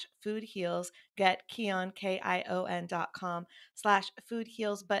getkion.com/food heals. Get Kion, KION.com/food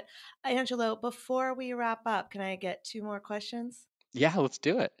heals. But Angelo, before we wrap up, can I get two more questions? Yeah, let's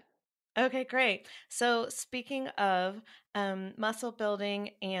do it. Okay, great. So, speaking of muscle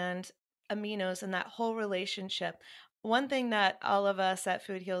building and aminos and that whole relationship, One thing that all of us at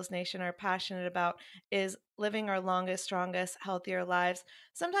Food Heals Nation are passionate about is living our longest, strongest, healthier lives.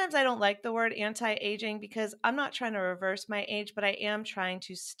 Sometimes I don't like the word anti aging because I'm not trying to reverse my age, but I am trying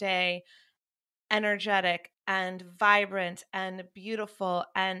to stay energetic and vibrant and beautiful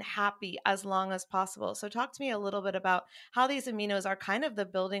and happy as long as possible. So talk to me a little bit about how these aminos are kind of the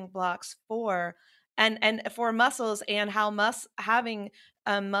building blocks for and for muscles, and how having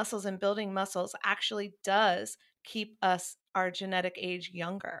muscles and building muscles actually does keep us our genetic age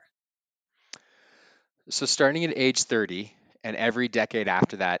younger. So starting at age 30 and every decade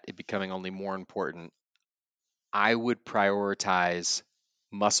after that, it becoming only more important, I would prioritize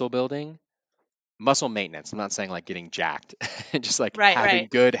muscle building, muscle maintenance. I'm not saying like getting jacked, just like Right, having right.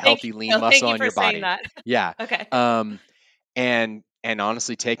 good, Thank healthy, you. lean No, thank muscle you on for your saying body. that. Yeah. Okay. Um, and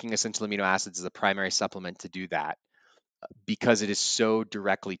honestly, taking essential amino acids is a primary supplement to do that because it is so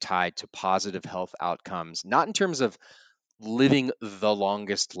directly tied to positive health outcomes, not in terms of living the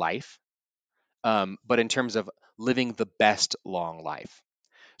longest life, but in terms of living the best long life.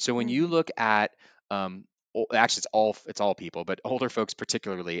 So when you Hmm. look at actually it's all people, but older folks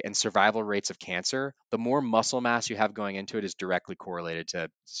particularly, and survival rates of cancer, the more muscle mass you have going into it is directly correlated to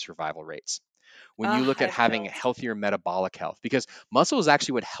survival rates. When you Ah, look I at have having chills. healthier metabolic health, because muscle is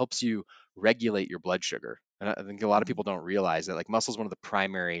actually what helps you regulate your blood sugar. And I think a lot of Mhm. people don't realize that like muscle is one of the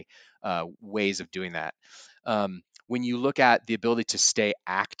primary ways of doing that. When you look at the ability to stay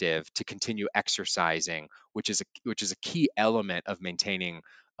active, to continue exercising, which is a key element of maintaining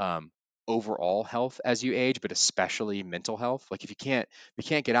um, overall health as you age, but especially mental health. Like if you can't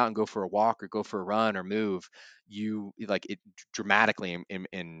get out and go for a walk or go for a run or move, you like it dramatically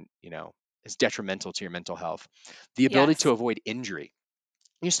is detrimental to your mental health. The ability to Yes. avoid injury.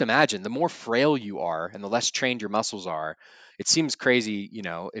 Just imagine the more frail you are and the less trained your muscles are. It seems crazy,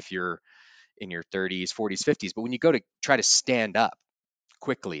 if you're in your 30s, 40s, 50s, but when you go to try to stand up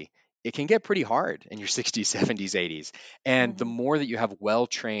quickly, it can get pretty hard in your 60s, 70s, 80s. And the Hmm. more that you have well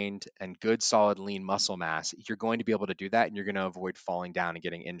trained and good, solid, lean muscle mass, you're going to be able to do that and you're going to avoid falling down and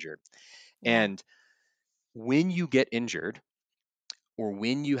getting injured. Yeah. And when you get injured, or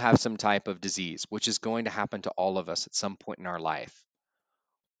when you have some type of disease, which is going to happen to all of us at some point in our life,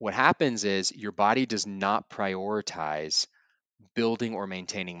 what happens is your body does not prioritize building or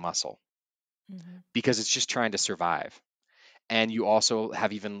maintaining muscle Hmm. because it's just trying to survive. And you also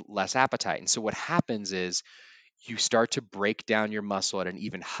have even less appetite. And so what happens is you start to break down your muscle at an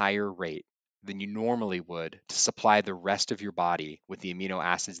even higher rate than you normally would to supply the rest of your body with the amino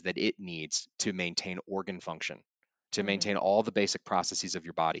acids that it needs to maintain organ function, to Hmm. maintain all the basic processes of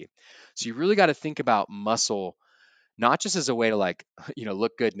your body. So you really got to think about muscle not just as a way to like,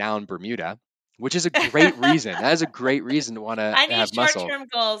 look good now in Bermuda, which is a great reason. That is a great reason to want to I need have muscle. short-term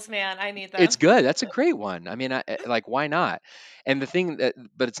goals, man. I need It's them. good. That's a great one. I mean, like, why not? And the thing that,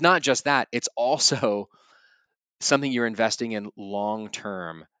 but it's not just that. It's also something you're investing in long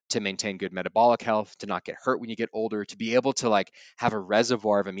term to maintain good metabolic health, to not get hurt when you get older, to be able to like have a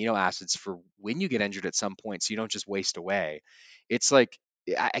reservoir of amino acids for when you get injured at some point, so you don't just waste away. It's like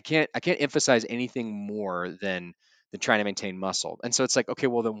I can't emphasize anything more than trying to maintain muscle. And so it's like, okay,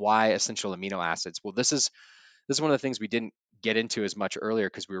 well then why essential amino acids? Well, this is one of the things we didn't get into as much earlier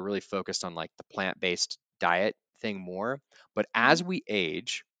because we were really focused on like the plant-based diet thing more. But Hmm. as we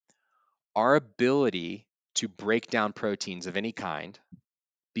age, our ability to break down proteins of any kind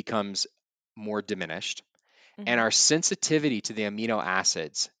becomes more diminished, and Hmm. our sensitivity to the amino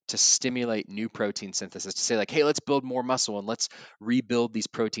acids to stimulate new protein synthesis, to say like, hey, let's build more muscle and let's rebuild these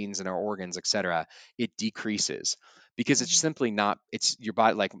proteins in our organs, etc., it decreases because it's Hmm. simply not, it's your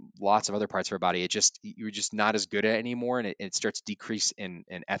body, like lots of other parts of our body, you're just not as good at it anymore, and it starts to decrease in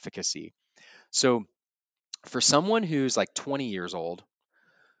efficacy. So for someone who's like 20 years old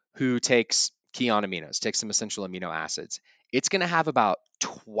who takes Kion aminos, takes some essential amino acids, it's going to have about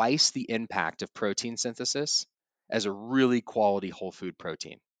twice the impact of protein synthesis as a really quality whole food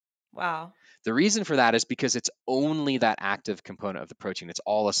protein. Wow. The reason for that is because it's only that active component of the protein. It's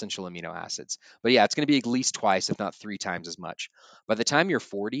all essential amino acids. But yeah, it's going to be at least twice, if not three times as much. By the time you're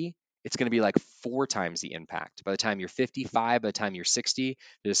 40, it's going to be like four times the impact. By the time you're 55, by the time you're 60,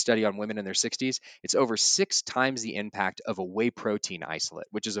 there's a study on women in their 60s, it's over six times the impact of a whey protein isolate,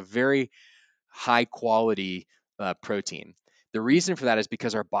 which is a very high quality protein. The reason Hmm. for that is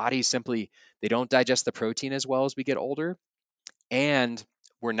because our bodies simply they don't digest the protein as well as we get older, and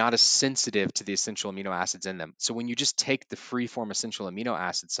we're not as sensitive to the essential amino acids in them. So when you just take the free form essential amino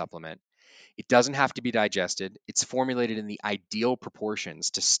acid supplement, it doesn't have to be digested. It's formulated in the ideal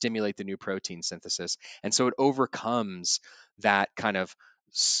proportions to stimulate the new protein synthesis. And so it overcomes that kind of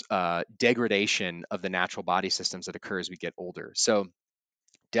degradation of the natural body systems that occur as we get older. So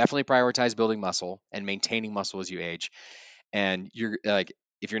definitely prioritize building muscle and maintaining muscle as you age. And you're like,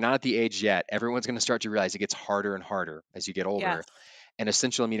 if you're not at the age yet, everyone's going to start to realize it gets harder and harder as you get older. Yes. And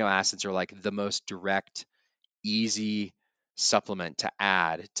essential amino acids are like the most direct, easy supplement to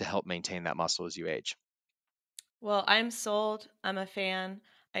add to help maintain that muscle as you age. Well, I'm sold. I'm a fan.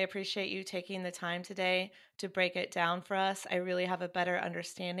 I appreciate you taking the time today to break it down for us. I really have a better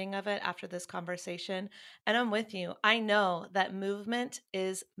understanding of it after this conversation. And I'm with you. I know that movement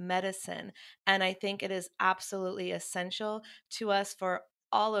is medicine. And I think it is absolutely essential to us for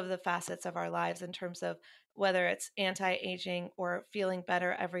all of the facets of our lives in terms of whether it's anti aging or feeling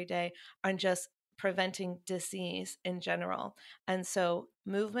better every day and just preventing disease in general. And so,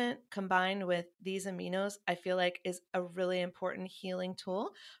 movement combined with these aminos, I feel like is a really important healing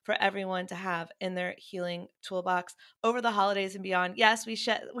tool for everyone to have in their healing toolbox over the holidays and beyond. Yes, we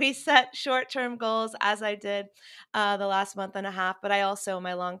set short-term goals as I did the last month and a half, but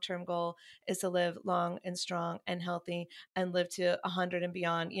my long-term goal is to live long and strong and healthy and live to 100 and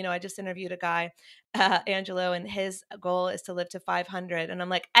beyond. I just interviewed a guy, Angelo, and his goal is to live to 500. And I'm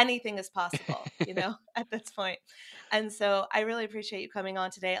like, anything is possible, at this point. And so I really appreciate you coming on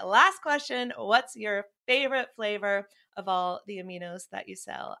today. Last question. What's your favorite flavor of all the aminos that you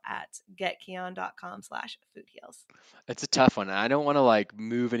sell at getkion.com/foodheals? It's a tough one. I don't want to like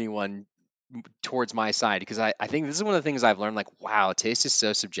move anyone towards my side because I think this is one of the things I've learned, like, wow, taste is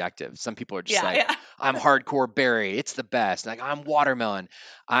so subjective. Some people are just Yeah, like, yeah. I'm hardcore berry, it's the best. Like, I'm watermelon.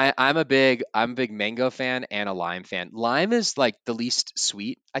 I'm a big mango fan and a lime fan. Lime is like the least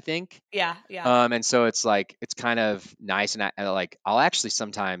sweet, I think. Yeah, yeah. And so it's like, it's kind of nice. And I'll actually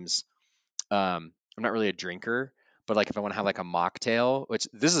sometimes, I'm not really a drinker, but like if I want to have like a mocktail, which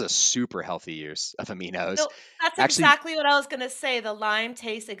this is a super healthy use of aminos. No, that's Actually, exactly what I was going to say. The lime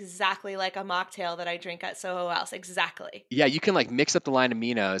tastes exactly like a mocktail that I drink at Soho House. Exactly. yeah, you can like mix up the lime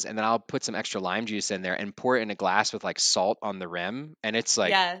aminos and then I'll put some extra lime juice in there and pour it in a glass with like salt on the rim. And it's like,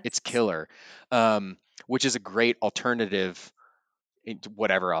 Yes. it's killer. Which is a great alternative to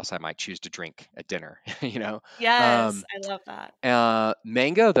whatever else I might choose to drink at dinner, you know? Yes. Um, I love that.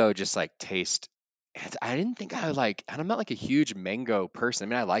 Mango though, just like taste. I didn't think I'm not like a huge mango person. I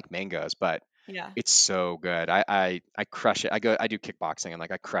mean, I like mangoes, but Yeah. it's so good. I crush it. I do kickboxing and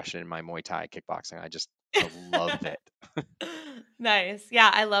like I crush it in my Muay Thai kickboxing. I love it. Nice.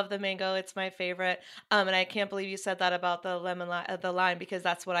 Yeah, I love the mango. It's my favorite. And I can't believe you said that about the the lime, because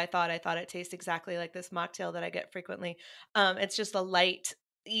that's what I thought. I thought it tastes exactly like this mocktail that I get frequently. It's just a light,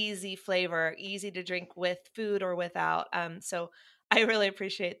 easy flavor, easy to drink with food or without. So I really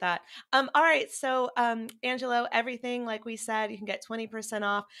appreciate that. All right. So, Angelo, everything, like we said, you can get 20%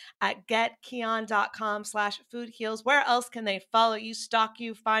 off at getkion.com/foodheals. Where else can they follow you, stalk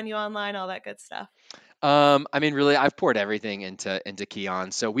you, find you online, all that good stuff? I mean, really, I've poured everything into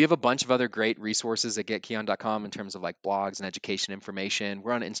Kion. So we have a bunch of other great resources at getkion.com in terms of like blogs and education information.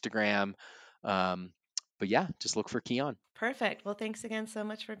 We're on Instagram. But yeah, just look for Kion. Perfect. Well, thanks again so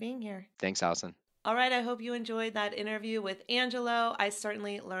much for being here. Thanks, Allison. All right, I hope you enjoyed that interview with Angelo. I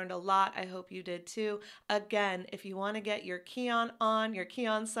certainly learned a lot. I hope you did too. Again, if you want to get your Kion on, your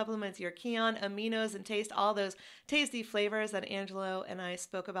Kion supplements, your Kion aminos, and taste all those tasty flavors that Angelo and I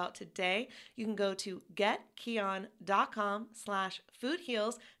spoke about today, you can go to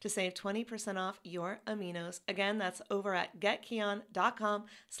getkion.com/foodheals to save 20% off your aminos. Again, that's over at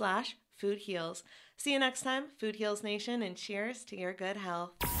getkion.com/foodheals. See you next time, Food Heals Nation, and cheers to your good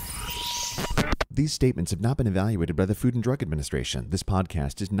health. These statements have not been evaluated by the Food and Drug Administration. This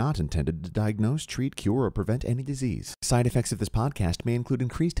podcast is not intended to diagnose, treat, cure, or prevent any disease. Side effects of this podcast may include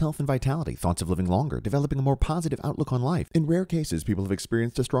increased health and vitality, thoughts of living longer, developing a more positive outlook on life. In rare cases, people have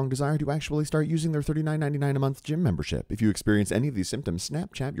experienced a strong desire to actually start using their $39.99 a month gym membership. If you experience any of these symptoms,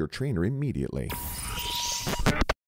 Snapchat your trainer immediately.